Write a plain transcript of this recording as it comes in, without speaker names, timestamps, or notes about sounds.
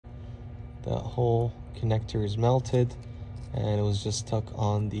That whole connector is melted, and it was just stuck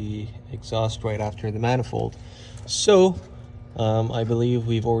on the exhaust right after the manifold. So I believe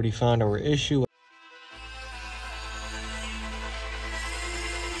we've already found our issue.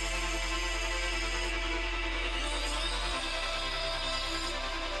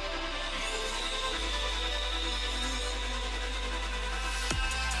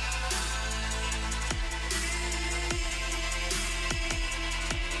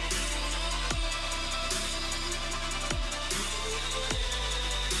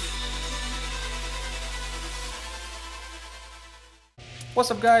 What's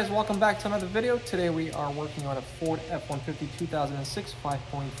up guys, welcome back to another video. Today we are working on a Ford F150 2006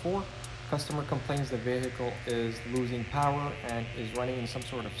 5.4. Customer complains the vehicle is losing power and is running in some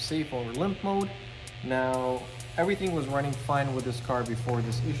sort of safe or limp mode. Now, everything was running fine with this car before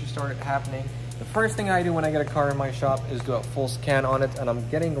this issue started happening. The first thing I do when I get a car in my shop is do a full scan on it, and I'm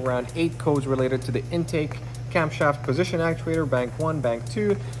getting around 8 codes related to the intake, camshaft position actuator, bank 1, bank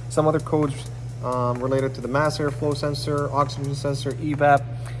 2, some other codes related to the mass airflow sensor, oxygen sensor, evap.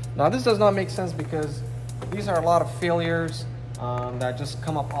 Now this does not make sense because these are a lot of failures that just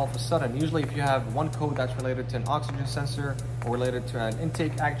come up all of a sudden. Usually if you have one code that's related to an oxygen sensor or related to an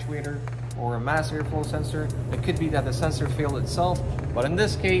intake actuator or a mass airflow sensor, it could be that the sensor failed itself. But in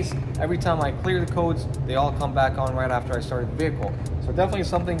this case, every time I clear the codes, they all come back on right after I started the vehicle. So definitely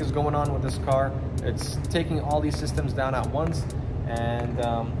something is going on with this car. It's taking all these systems down at once. And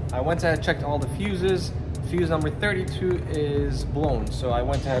I went ahead and checked all the fuses. Fuse number 32 is blown, so I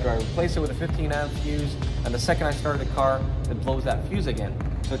went ahead and replaced it with a 15 amp fuse, and the second I started the car, it blows that fuse again.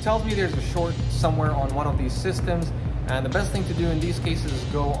 So it tells me there's a short somewhere on one of these systems, and the best thing to do in these cases is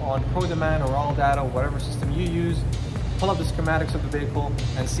go on ProDemand or All Data, whatever system you use, pull up the schematics of the vehicle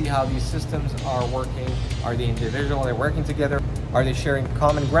and see how these systems are working. Are they individual? Are they working together? Are they sharing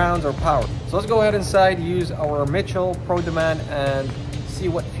common grounds or power? So let's go ahead inside, use our Mitchell ProDemand and see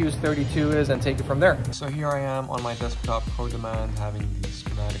what fuse 32 is and take it from there. So here I am on my desktop ProDemand having the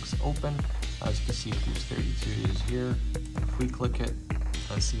schematics open. As you can see, fuse 32 is here. If we click it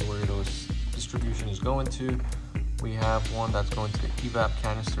and see where those distribution is going to, we have one that's going to the evap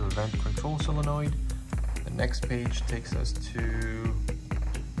canister vent control solenoid. The next page takes us to,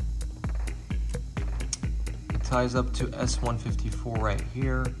 it ties up to S154 right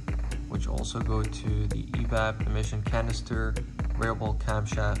here, which also go to the evap emission canister, variable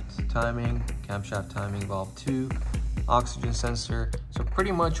camshaft timing valve 2, oxygen sensor. So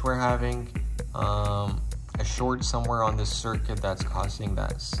pretty much we're having a short somewhere on this circuit that's causing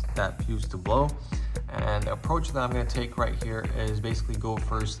that fuse to blow. And the approach that I'm going to take right here is basically go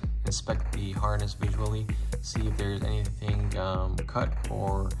first, inspect the harness visually, see if there's anything cut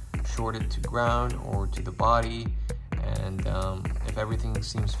or shorted to ground or to the body. And if everything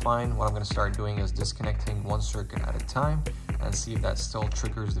seems fine, what I'm going to start doing is disconnecting one circuit at a time and see if that still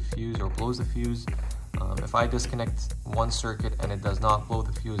triggers the fuse or blows the fuse. If I disconnect one circuit and it does not blow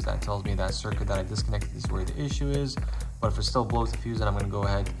the fuse, that tells me that circuit that I disconnected is where the issue is. But if it still blows the fuse, then I'm going to go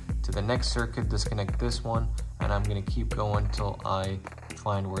ahead to the next circuit, disconnect this one, and I'm going to keep going until I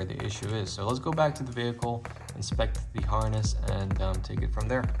find where the issue is. So let's go back to the vehicle, inspect the harness, and take it from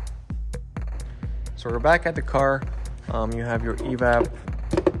there. So we're back at the car. You have your evap.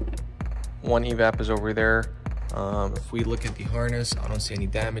 One evap is over there. If we look at the harness, I don't see any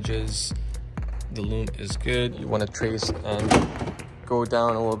damages. The loom is good. You want to trace and go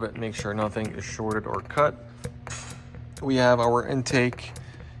down a little bit, make sure nothing is shorted or cut. We have our intake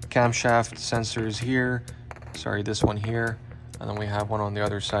camshaft sensors here. Sorry, this one here. And then we have one on the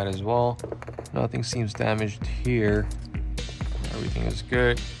other side as well. Nothing seems damaged here. Everything is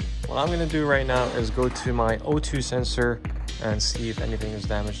good. What I'm going to do right now is go to my O2 sensor and see if anything is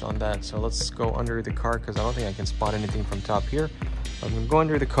damaged on that. So let's go under the car because I don't think I can spot anything from top here. I'm going to go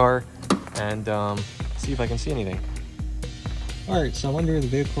under the car and see if I can see anything. Alright, so I'm under the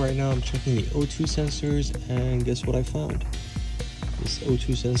vehicle right now. I'm checking the O2 sensors, and guess what I found? This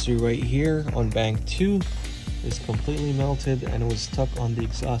O2 sensor right here on bank 2 is completely melted and it was stuck on the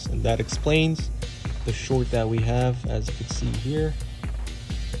exhaust, and that explains the short that we have. As you can see here,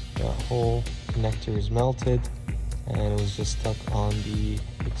 that whole connector is melted and it was just stuck on the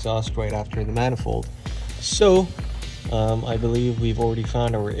exhaust right after the manifold. So I believe we've already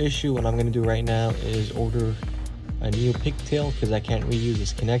found our issue. What I'm going to do right now is order a new pigtail because I can't reuse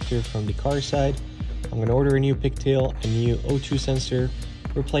this connector from the car side. I'm going to order a new pigtail, a new O2 sensor,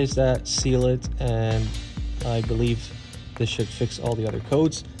 replace that, seal it, and I believe this should fix all the other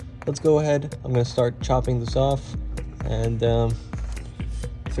codes. Let's go ahead. I'm going to start chopping this off and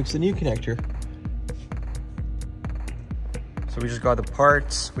fix the new connector. So we just got the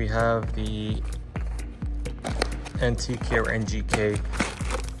parts. We have the NTK or NGK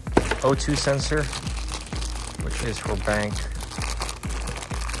O2 sensor, which is for bank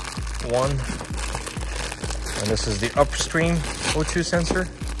 1. And this is the upstream O2 sensor.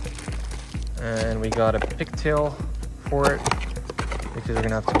 And we got a pigtail for it, because we're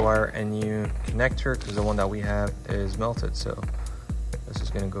gonna have to wire a new connector because the one that we have is melted. So this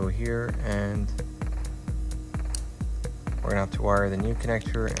is gonna go here, and we're gonna have to wire the new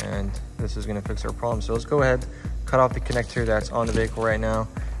connector, and this is gonna fix our problem. So let's go ahead, cut off the connector that's on the vehicle right now,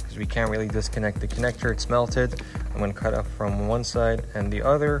 because we can't really disconnect the connector, it's melted. I'm gonna cut off from one side and the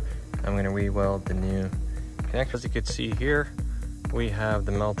other. I'm gonna re-weld the new connector. As you can see here, we have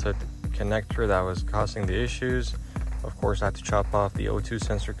the melted connector that was causing the issues. Of course, I had to chop off the O2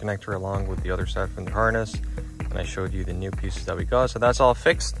 sensor connector along with the other side from the harness, and I showed you the new pieces that we got. So that's all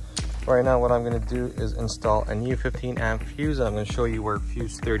fixed. Right now, what I'm going to do is install a new 15 amp fuse, and I'm going to show you where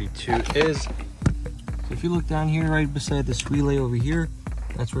fuse 32 is. So if you look down here right beside this relay over here,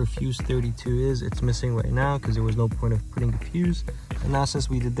 that's where fuse 32 is. It's missing right now because there was no point of putting the fuse. And now since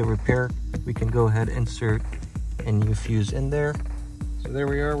we did the repair, we can go ahead and insert a new fuse in there. So there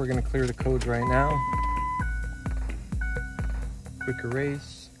we are. We're going to clear the codes right now. Quick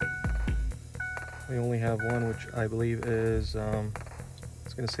erase. We only have one, which I believe is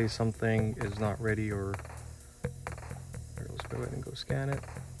it's going to say something is not ready, or let's go ahead and go scan it.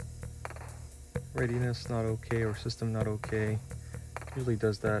 Readiness not okay, or system not okay. Usually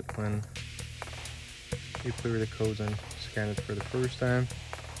does that when you clear the codes and scan it for the first time.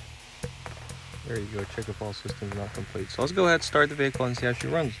 There you go, check if all systems not complete. So let's go ahead, start the vehicle, and see how she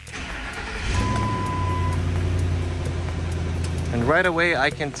runs. And right away I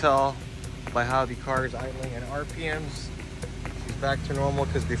can tell by how the car is idling and RPMs. She's back to normal,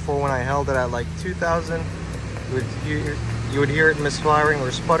 because before, when I held it at like 2,000, you would hear it misfiring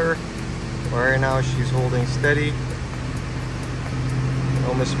or sputter. Right now she's holding steady.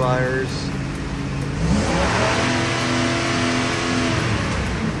 No misfires.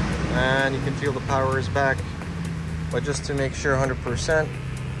 And you can feel the power is back. But just to make sure 100%,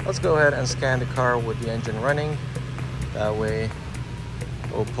 let's go ahead and scan the car with the engine running. That way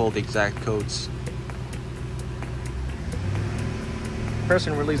we'll pull the exact codes. Press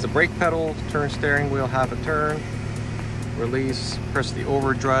and release the brake pedal, turn steering wheel half a turn, release, press the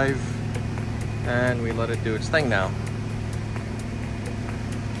overdrive, and we let it do its thing now.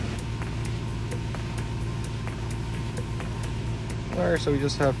 Alright, so we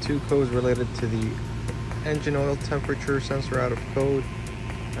just have two codes related to the engine oil temperature sensor out of code,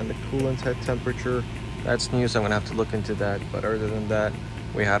 and the coolant head temperature. That's new, so I'm gonna have to look into that. But other than that,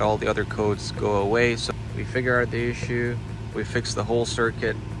 we had all the other codes go away. So we figure out the issue, we fixed the whole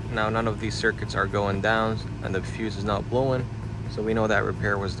circuit. Now none of these circuits are going down, and the fuse is not blowing. So we know that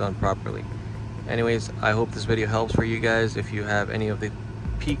repair was done properly. Anyways, I hope this video helps for you guys. If you have any of the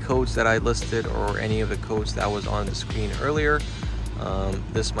P codes that I listed, or any of the codes that was on the screen earlier,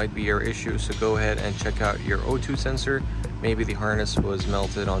 this might be your issue. So go ahead and check out your O2 sensor. Maybe the harness was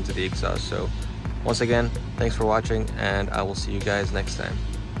melted onto the exhaust. So once again, thanks for watching, and I will see you guys next time.